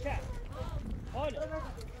چه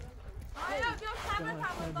آیا بیا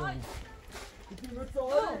تمام دای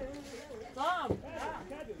تمام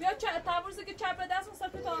بیا تمام که چپ دست اون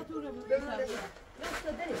سفید تا تو رو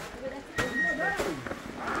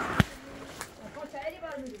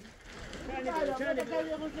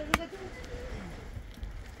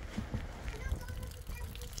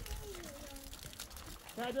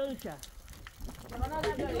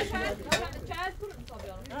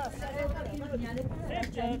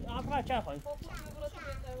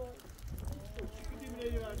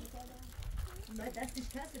دستش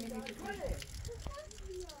کسی نمیشه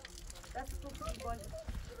دستش تو بالا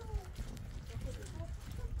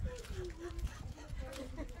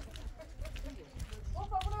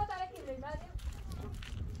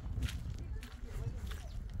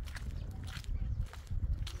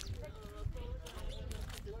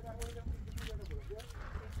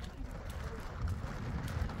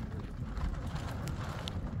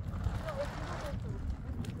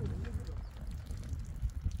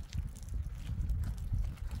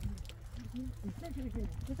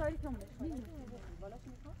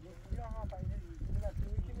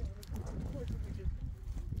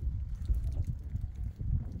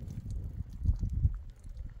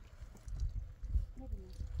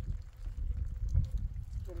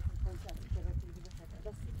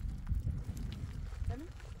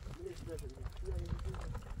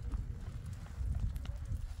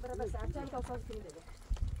بس عشان توصل كده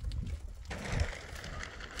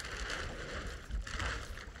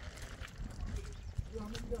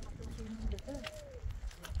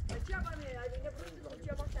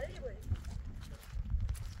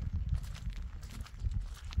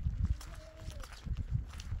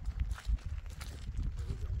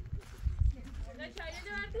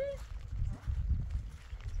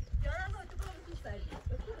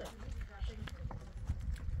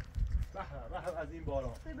رحم از این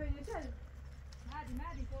باران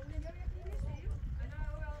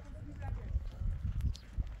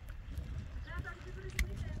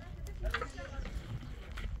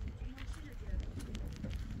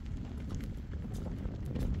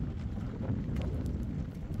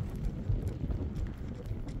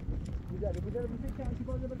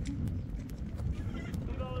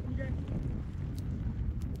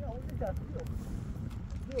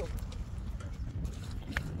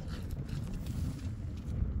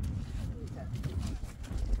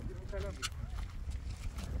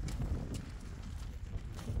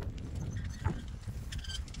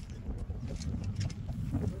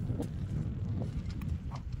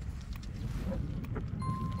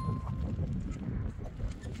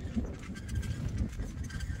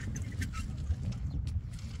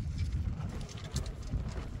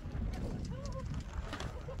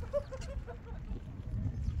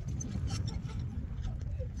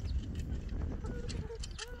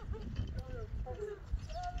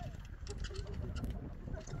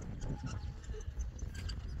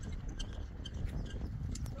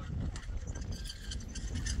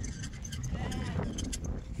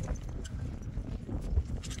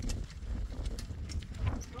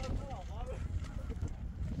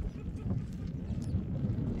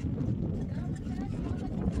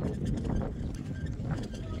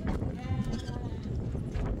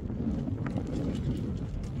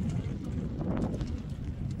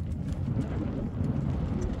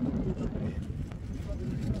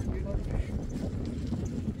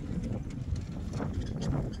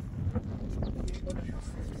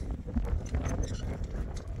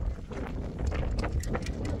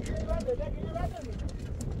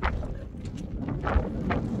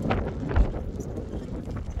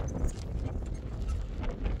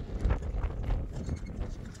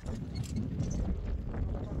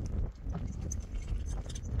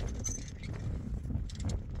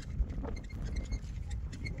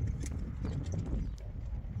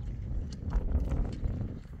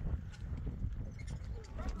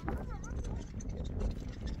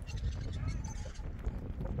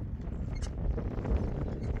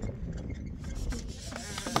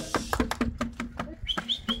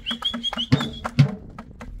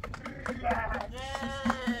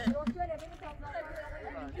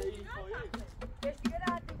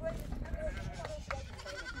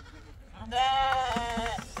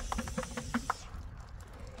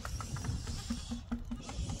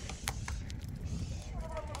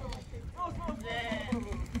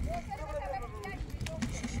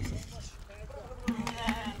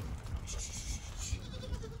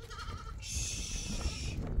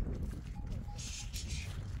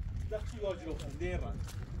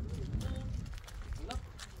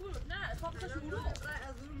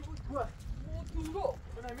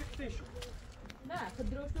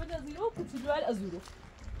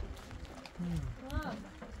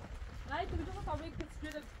Nej, du kan ta mig ett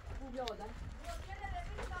skruv på bladet.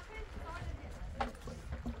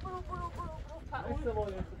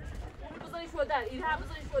 بذاری شو در این هم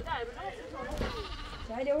بذاری شو در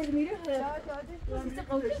شاید اول میره نه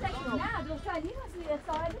دوستان این مسئله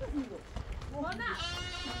ساعت میگو نه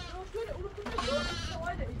شو اون تو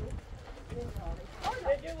سوال دیگه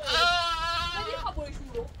ولی خبرش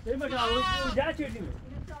رو ما جاوز جا چردیم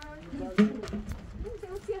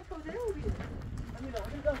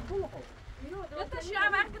انت شي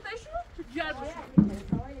عملت كده شو تجار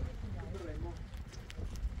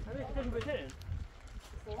همه کتاشو بهتره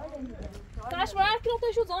تاش ما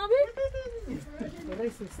كده شو زامبي ولی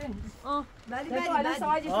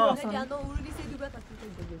جندو اون رو لیسه دو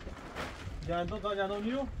بتا جندو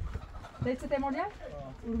نیو Deci te mordia?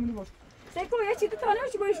 Urmini boş. Seko ya çiti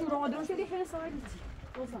tanıyor ki böyle şuru ama şöyle hele sağa git.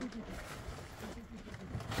 Olsan.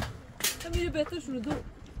 هم میره بهتر شروع دو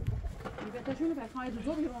بهتر şunu ver. Haydi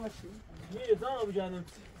zor bir ama şimdi. نیه زن ابو جندم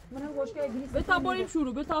Bana hoş geldiniz. به تا بریم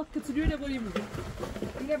شروع به تا کتریو بریم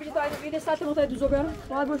Yine bir tane bir de saat notayı düz ver.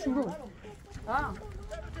 Var bu şuru. Ha.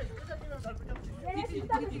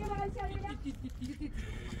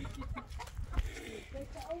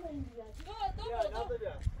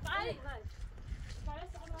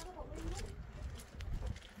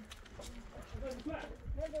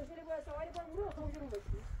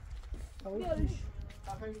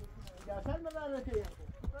 Sen mi lan öteye?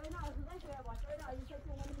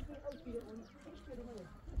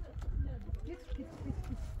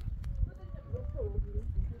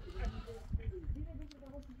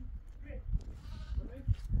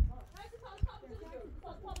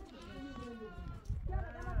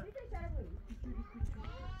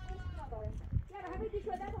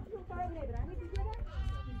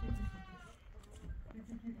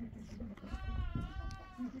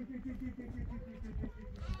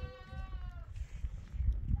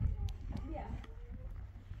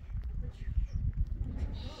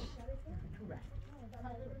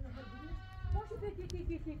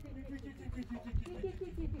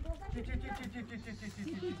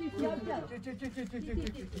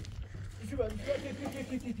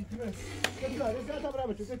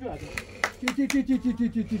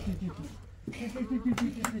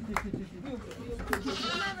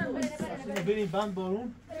 بریم بند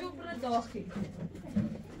بارون داخل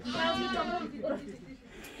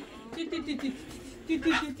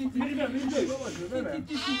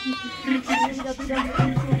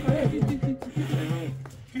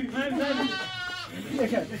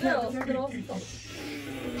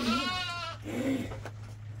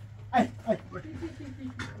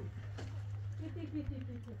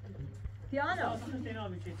تیانا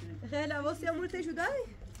خیلی واسه امور تشو داری؟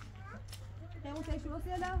 امور تشو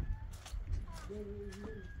واسه لا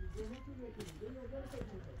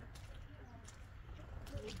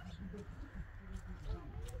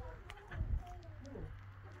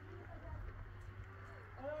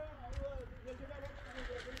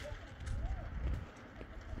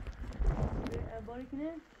باری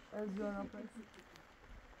کنه از جانا پس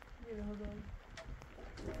یه ها داری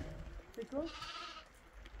فکر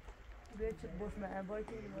بیاید چه باش من باری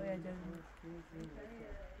کنه باید اجازه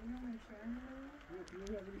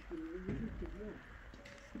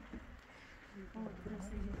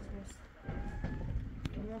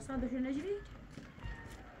Yoksa düşünecek.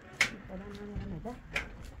 Adam bana ne der?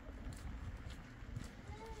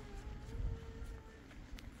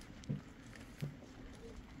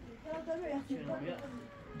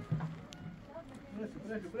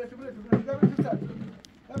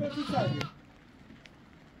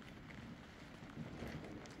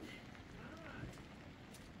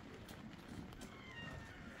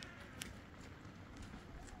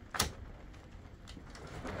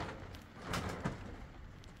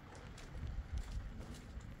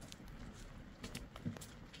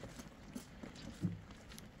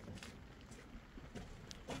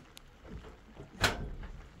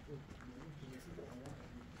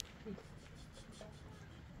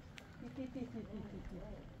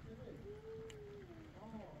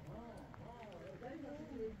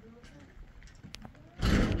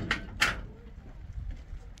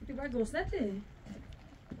 Ty vai gostar dele?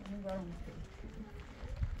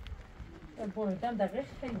 É bom, então dá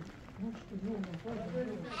resto tem. Não estudou, não pode.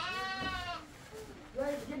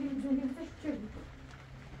 Vai, ele me deu um texto.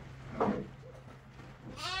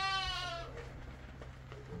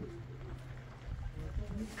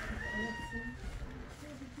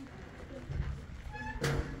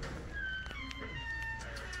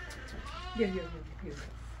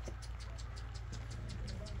 Gel.